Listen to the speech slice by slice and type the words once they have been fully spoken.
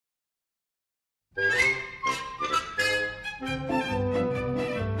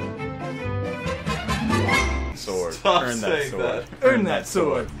Sword. Stop Earn that saying sword. that. Earn that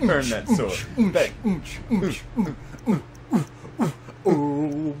sword. Earn that sword. Bang.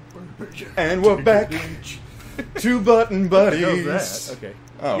 And we're back. Two button buddies. How's that? Okay.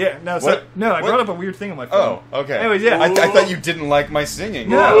 Oh. Yeah, no, so, What? no, I What? brought up a weird thing on my phone. Oh, okay. Anyways, yeah. I thought you didn't like my singing.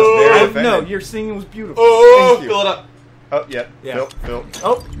 No, I was very offended. no, your singing was beautiful. Oh, Thank you. fill it up. Oh, yeah. Yeah. Phil.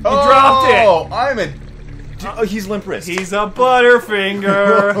 Oh, you dropped it. Oh, I'm a... Oh, he's limp wrist. He's a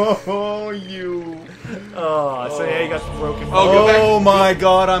butterfinger. Oh, you... Oh, so yeah, you got the broken. Oh, go back. My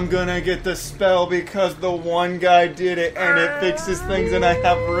god, I'm gonna get the spell because the one guy did it and it fixes things and I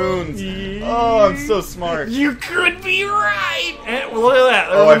have runes. Oh, I'm so smart. You could be right. And look at that.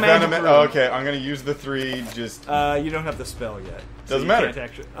 Oh, There's I a found magic him. rune. Oh, okay, I'm gonna use the 3 just... You don't have the spell yet. So Doesn't you matter. can't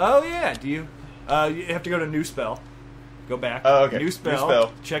actually... Oh, yeah, do you? You have to go to new spell. Go back. Oh, okay. New spell. New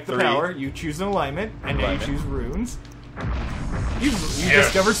spell. Check the 3. power. You choose an alignment, and then you Alignment. choose runes. You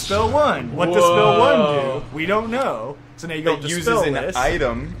discovered spell 1. What does spell 1 do? We don't know. So now you go It to uses spell an list.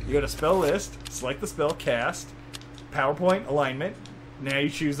 item. You go to spell list, select the spell, cast, PowerPoint, alignment. Now you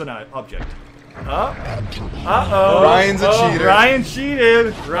choose an object. Uh-oh. Ryan's a cheater. Ryan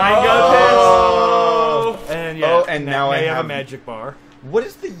cheated. Ryan got pissed. And yeah. Oh, and now I you have have... a magic bar. What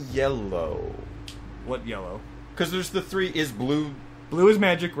is the yellow? What yellow? Because there's the 3 is blue. Blue is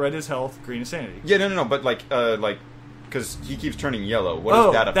magic, red is health, green is sanity. Yeah, no, but like, because he keeps turning yellow. What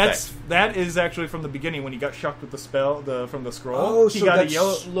does that affect? That is actually from the beginning when he got shocked with the spell from the scroll. Oh, he so got that's a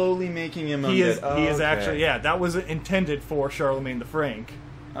yellow. slowly making him He is. undead. He is Okay. actually. Yeah, that was intended for Charlemagne the Frank.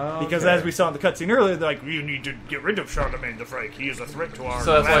 Oh, Because okay. as we saw in the cutscene earlier, they're like, you need to get rid of Charlemagne the Frank. He is a threat to our.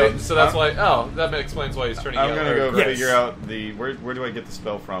 So that's why. lands." So that's why. Oh, that explains why he's turning. I'm gonna yellow. go Yes. figure out the where do I get the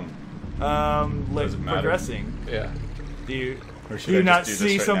spell from? Like Does it matter? progressing. Yeah. Do you? Or should Do you I not just do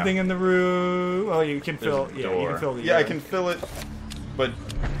see this right something now? in the room? Oh, you can There's fill. a Yeah, door. you can fill the. Yeah, I can fill it, but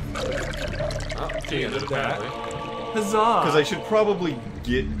Oh, changed it apparently. Huzzah! because I should probably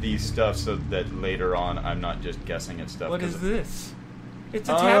get these stuff so that later on I'm not just guessing at stuff. What 'cause is this? It's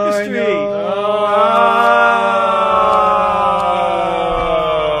a I tapestry. know.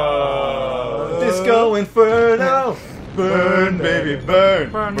 Oh. Disco Inferno, burn, baby, burn,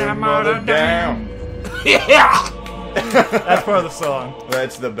 Burn burn that mother mother down. Yeah. That's part of the song.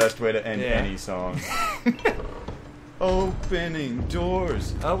 That's the best way to end Yeah. any song. Opening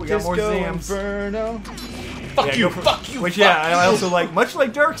doors. Oh, we got more Disco Zams. Inferno. Fuck you! Fuck you! Which, fuck yeah, I you. also like. Much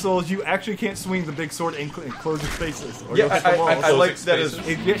like Dark Souls, you actually can't swing the big sword and close your spaces. Or Yeah, you'll hit the walls. I like that as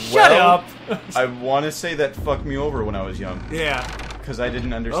Shut up! I want to say that fucked me over when I was young Yeah. because I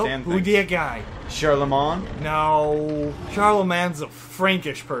didn't Oh, understand who things. the guy? Charlemagne? No, Charlemagne's a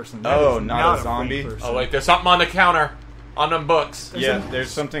Frankish person. That Oh, is not a Frank zombie? person. Oh wait, there's something on the counter, on them books. Yeah, there's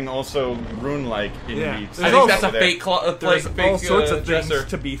something also rune-like in Yeah. the. There's I think also- that's a over there. fake, There's fake all sorts of things dresser.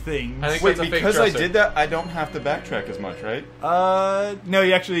 to be things. I think Wait, that's a fake because I dresser. did that, I don't have to backtrack as much, right? No,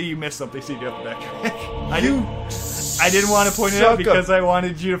 you missed something, so you do have to backtrack. I didn't want to point it suck out a- because I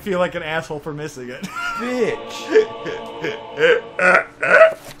wanted you to feel like an asshole for missing it. Bitch.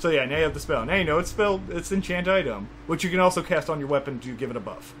 So yeah, now you have the spell. Now you know it's spell. It's enchant item, which you can also cast on your weapon to give it a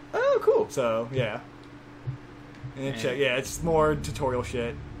buff. Oh, cool. So yeah, and then check. Yeah, it's more tutorial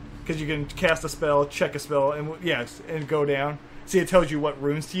shit because you can cast a spell, check a spell, and and go down. See, it tells you what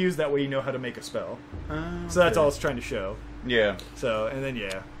runes to use. That way, you know how to make a spell. So that's all it's trying to show. Yeah. So and then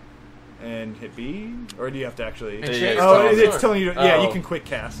and hit B, or do you have to actually? Enchant Oh, spell. it's telling you. Yeah, Oh. you can quick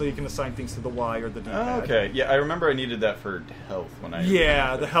cast, so you can assign things to the Y or the D. Oh, okay. Yeah, I remember I needed that for health when I.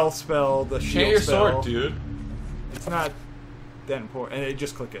 Yeah, the health spell, the shield Change your spell. sword, dude. It's not that important. And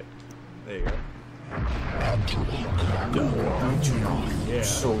just click it. There you go. Yeah.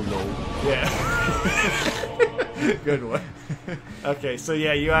 Solo. Yeah. Good one. Okay, so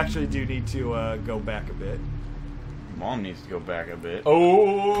yeah, you actually do need to go back a bit. Mom needs to go back a bit.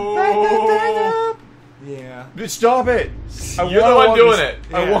 Oh! Yeah. Stop it! You're the one doing it.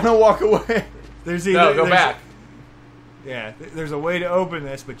 I Yeah. want to walk away. There's No, go back. Yeah, there's a way to open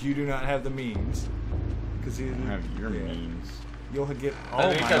this, but you do not have the means. Because you Have your means. You'll get all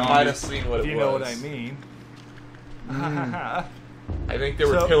I think my I might have means, seen what if it you was. know what I mean. I think there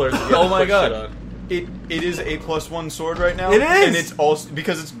were So- pillars. Oh my god. On. It is a +1 sword right now. It is! And it's also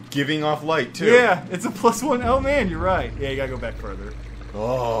because it's giving off light too. Yeah, it's a +1. Oh man, you're right. Yeah, you gotta go back further.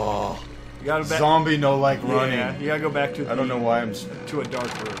 Oh. You gotta back. Zombie no like running. Yeah, you gotta go back to. I don't know why I'm to a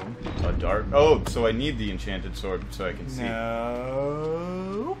dark room. a dark. Oh, so I need the enchanted sword so I can see.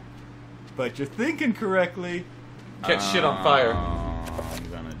 No, but you're thinking correctly. Catch shit on fire.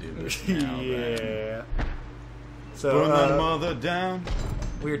 I'm gonna do this now. then. Yeah. So Burn that mother down.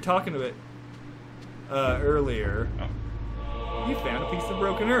 we were talking about. earlier. Oh. You found a piece of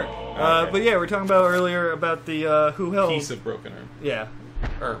broken earth. Okay. But yeah, we were talking about earlier about the who held. Piece of broken arm. Yeah.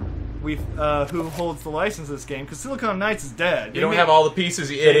 Or Who holds the license to this game? Because Silicon Knights is dead. you don't have all the pieces,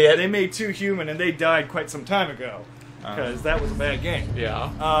 you idiot. They made 2 Human, and they died quite some time ago because that was a bad game.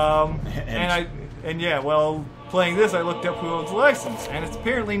 Yeah. Well, playing this, I looked up who owns the license, and it's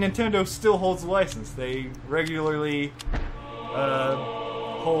apparently Nintendo still holds the license. They regularly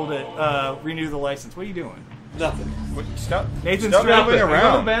renew the license. What are you doing? Nothing. Stop. Nathan's Stop traveling moving around. Go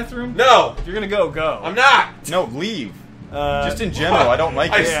to the around. bathroom. No! If you're gonna go. I'm not! No, leave. Uh, Just in general, I don't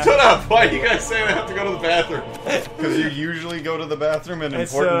like I it. stood up. Why are you guys saying I have to go to the bathroom? Because you usually go to the bathroom in And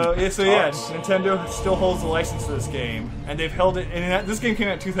important talks. Nintendo still holds the license to this game, and they've held it. And this game came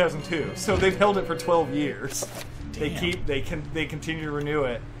out in 2002, so they've held it for 12 years. Damn. They continue to renew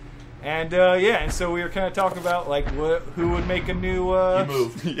it, and and so we were kind of talking about like who would make a new. You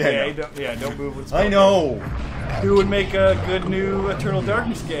move. Yeah, don't move. With I know. Who would make a good new Eternal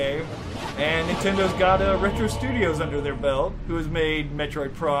Darkness game? And Nintendo's got Retro Studios under their belt, who has made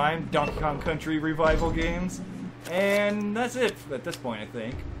Metroid Prime, Donkey Kong Country revival games, and that's it at this point, I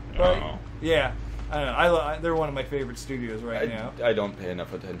think. But Oh. yeah, I don't know. They're one of my favorite studios right now. I don't pay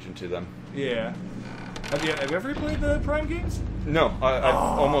enough attention to them. Yeah. Have you ever played the Prime games? No, I've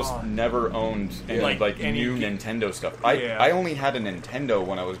almost never owned any, Like any new ga- Nintendo stuff. Yeah. I only had a Nintendo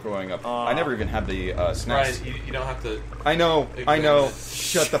when I was growing up. I never even had the SNES. Ryan, you don't have to... I know.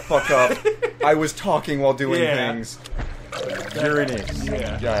 Shut the fuck up. I was talking while doing Yeah. things. Urinate.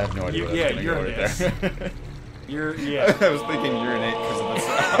 Yeah. I have no idea. Yeah, Where that's gonna go right there. Yeah. I was thinking urinate because of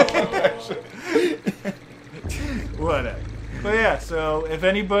the sound. Whatever. But yeah, so if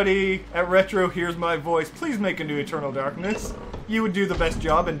anybody at Retro hears my voice, please make a new Eternal Darkness. You would do the best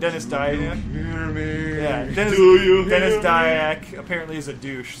job, and Dennis Dyack. Hear me? Yeah, Dennis hear Dyack apparently is a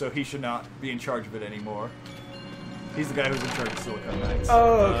douche, so he should not be in charge of it anymore. He's the guy who's in charge of Silicon Knights.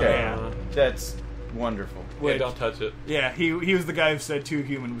 Oh, okay. Yeah. That's wonderful. Yeah, don't touch it. Yeah, he was the guy who said 2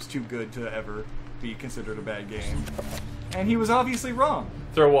 Human was too good to ever be considered a bad game. And he was obviously wrong.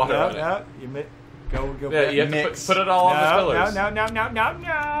 Throw water on it. Go Yeah, back. you have to Mix. put it all on the pillars.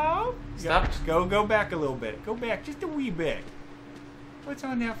 No. Stop. Go back a little bit. Go back just a wee bit. What's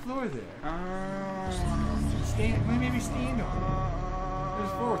on that floor there? Maybe stand on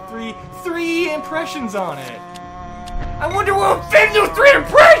it. There's 3 impressions on it. I wonder what offends those 3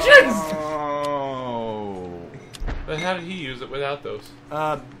 impressions! Oh. But how did he use it without those?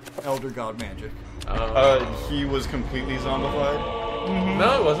 Elder God magic. He was completely zombified.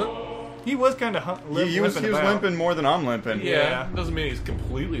 No, it wasn't. He was kind of He was limping more than I'm limping. Yeah. Doesn't mean he's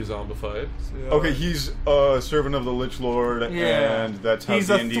completely zombified. Okay, he's a servant of the Lich Lord, Yeah. and that's how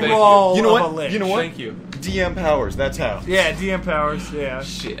He's a D&D. thrall You know of what? a lich. You know what? Thank you. DM powers. That's how. Yeah, DM powers, yeah.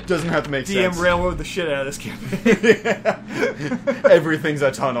 Shit. Doesn't have to make DM sense. railroad the shit out of this campaign. Everything's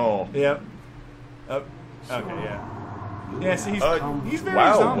a tunnel. Yep. Okay, yeah. Yeah, see, he's very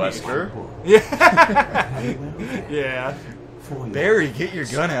wow, zombie. Wesker. Yeah. Yeah. Barry, get your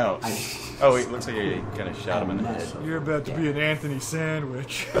gun out. Oh wait, looks like you kind of shot him in the head. You're about to be an Anthony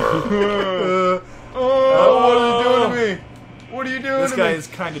Sandwich. Oh, what are you doing to me? What are you doing This to guy me? is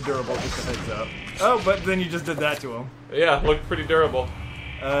kind of durable, just a heads up. Oh, but then you just did that to him. Yeah, looked pretty durable.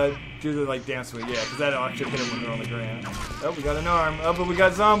 Do the, like, dance with it, yeah, because that'll actually hit him when they're on the ground. Oh, we got an arm. Oh, but we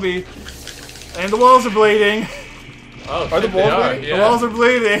got zombie. And the walls are bleeding. Oh, Are the shit, they walls are, bleeding? yeah. The walls are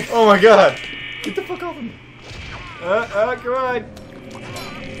bleeding. Oh my god! Get the fuck off of me! Come on.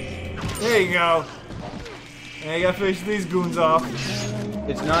 There you go. Now you gotta finish these goons off.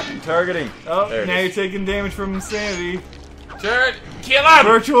 It's not targeting. Oh, There it now is. you're taking damage from insanity. Jared, kill him!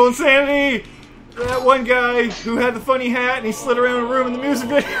 Virtual insanity! That one guy who had the funny hat and he slid around a room in the music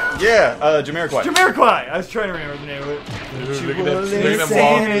video. Yeah, Jamiroquai. Jamiroquai! I was trying to remember the name of it. Look at them, look at them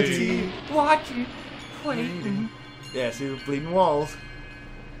walls, dude. Watching, waiting. Yeah, see the bleeding walls.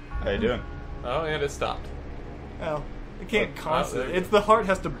 How you doing? Oh, and it stopped. Well, it can't Oh, constantly. there you It's the heart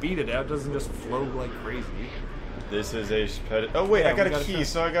has to beat it out. It doesn't just flow like crazy. This is a oh wait, Yeah, I got we a gotta key, finish.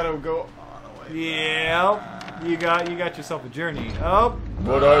 so I gotta go all the way. Yeah, you got yourself a journey. Oh,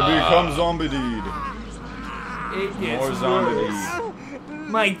 But I become zombie deed. it gets More zombie worse.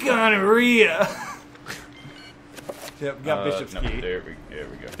 My gonorrhea. Yep, we got Bishop's no, key. there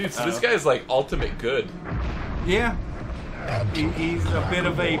we go. Dude, so this guy's like ultimate good. Yeah. He's a bit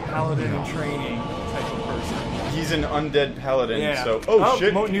of a paladin in training type of person. He's an undead paladin, Yeah. so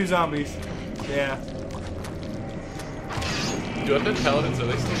shit. New zombies. Yeah. Do undead paladins, are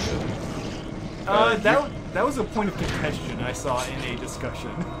they still good? That was a point of contention I saw in a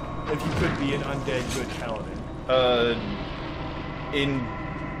discussion. If you could be an undead good paladin. In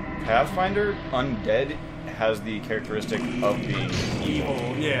Pathfinder, undead has the characteristic of being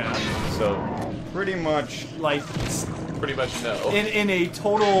evil. Yeah. So, pretty much... Like, Pretty much no. in a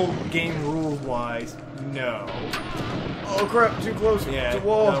total game rules wise, no. Oh crap, too close Yeah, to the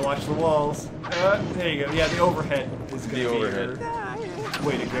wall. gotta watch the walls. There you go. Yeah, the overhead is gonna The be overhead. your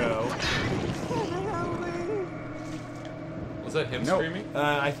way to go. Was that him Nope. screaming?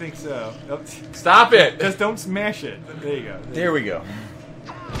 I think so. Oh, Stop it! just don't smash it. There you go. There we go.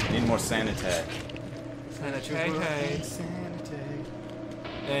 Need more sanitag. Okay.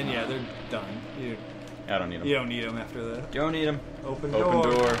 And yeah, they're done. I don't need them. You don't need them after that. Don't need them. Open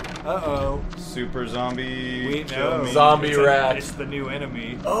Open door. Uh-oh. Super zombie. Wait, kill no. me. Zombie It's rat. It's the new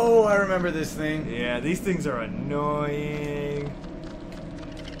enemy. Oh, I remember this thing. Yeah, these things are annoying.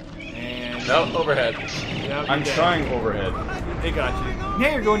 And No, overhead. Yep, I'm you're dead. trying overhead. They got you.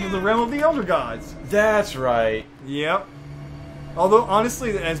 Now you're going to the realm of the Elder Gods. That's right. Yep. Although,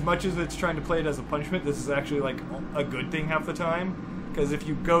 honestly, as much as it's trying to play it as a punishment, this is actually, like, a good thing half the time. Because if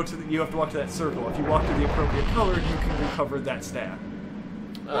you go to you have to walk to that circle. If you walk to the appropriate color, you can recover that stat.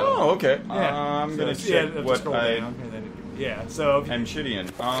 Oh, okay. Yeah. I'm gonna So, check just what scroll I down, and then, yeah, so if you, am shitty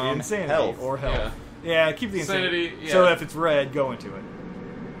in. insanity Health. or health. Yeah, keep the insanity. Insanity, So yeah. if it's red, go into it.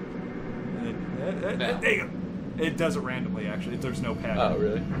 And then, Now. there you go. It does it randomly, actually. There's no pattern. Oh,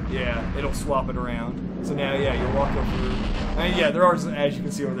 really? Yeah, it'll swap it around. So now, yeah, you'll walk over. I mean, yeah, there are, as you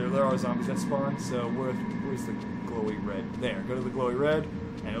can see over there are zombies that spawn. So where's the glowy red? There, go to the glowy red,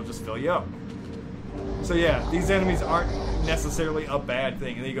 and it'll just fill you up. So yeah, these enemies aren't necessarily a bad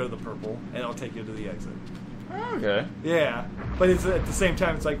thing. And then you go to the purple, and it'll take you to the exit. Okay. Yeah, but it's at the same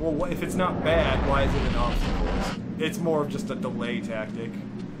time, it's like, well, if it's not bad, why is it an obstacle? It's more of just a delay tactic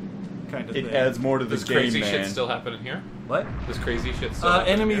kind of It thing. adds more to Does this game, crazy man. shit still happen in here? What? Does crazy shit still happen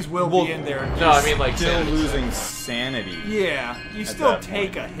Enemies in here? will Well, be in there. No, I mean like Still sanity. losing sanity. Yeah, you still that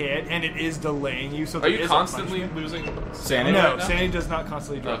take a hit, and it is delaying you. So Are there you is a constantly punishment. losing Sanity? No, right now? sanity does not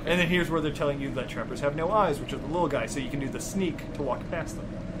constantly drop. Okay. And then here's where they're telling you that trappers have no eyes, which are the little guys, so you can do the sneak to walk past them.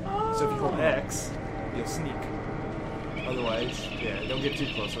 So if you hold X, you'll sneak. Otherwise, yeah, don't get too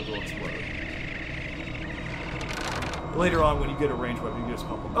close or they'll explode. Later on, when you get a ranged weapon, you just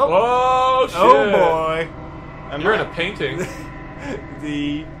pump them. Oh shit! Oh boy! You're in a painting.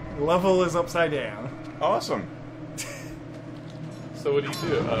 The level is upside down. Awesome. So what do you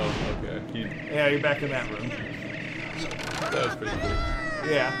do? Oh, okay. Yeah, you're back in that room. That was pretty cool.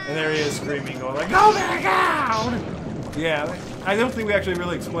 Yeah, and there he is screaming, going like, "Go back down!" Yeah, I don't think we actually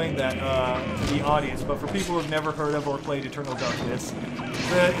really explained that to the audience, but for people who've never heard of or played Eternal Darkness,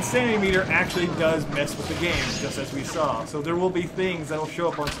 the insanity meter actually does mess with the game, just as we saw. So there will be things that'll show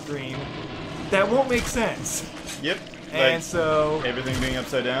up on screen that won't make sense. Yep. And Like, so, everything being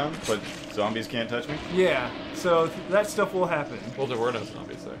upside down, but zombies can't touch me? yeah, so that stuff will happen. Well, there were no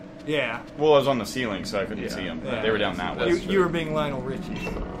zombies there. Yeah. Well, I was on the ceiling, so I couldn't Yeah. see them. Yeah. They were down that way. You, That's you were being Lionel Richie.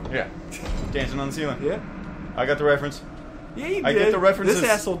 Yeah. Dancing on the ceiling. Yeah. I got the reference. Yeah, you I did. get the references. This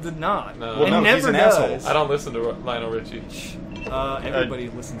asshole did not. No. Well, and no, never he's an does. asshole. I don't listen to Lionel Richie. Everybody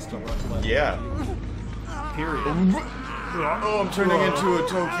listens to Lionel. Yeah. Period. Oh, I'm turning into a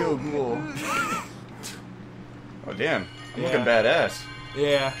Tokyo Ghoul. Oh, damn. I'm looking badass.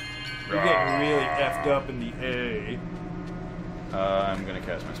 Yeah. You're getting really effed up in the A. I'm gonna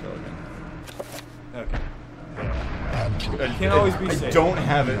cast my spell again. Okay. You can't always be I safe. don't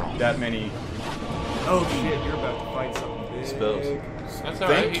have it that many Oh shit, you're about to fight something big. spells. That's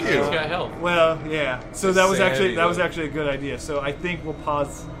alright. Thank He's you. got health. Well, yeah. So that was Insanity, actually a good idea. So I think we'll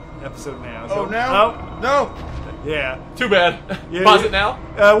pause episode now. Oh, So, now? No! yeah. Too bad. Yeah, Pause yeah. it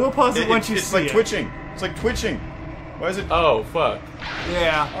now. We'll pause it once you it's see like it. twitching. It's like twitching. Why is it? Oh fuck.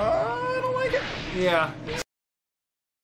 Yeah. I don't like it. Yeah.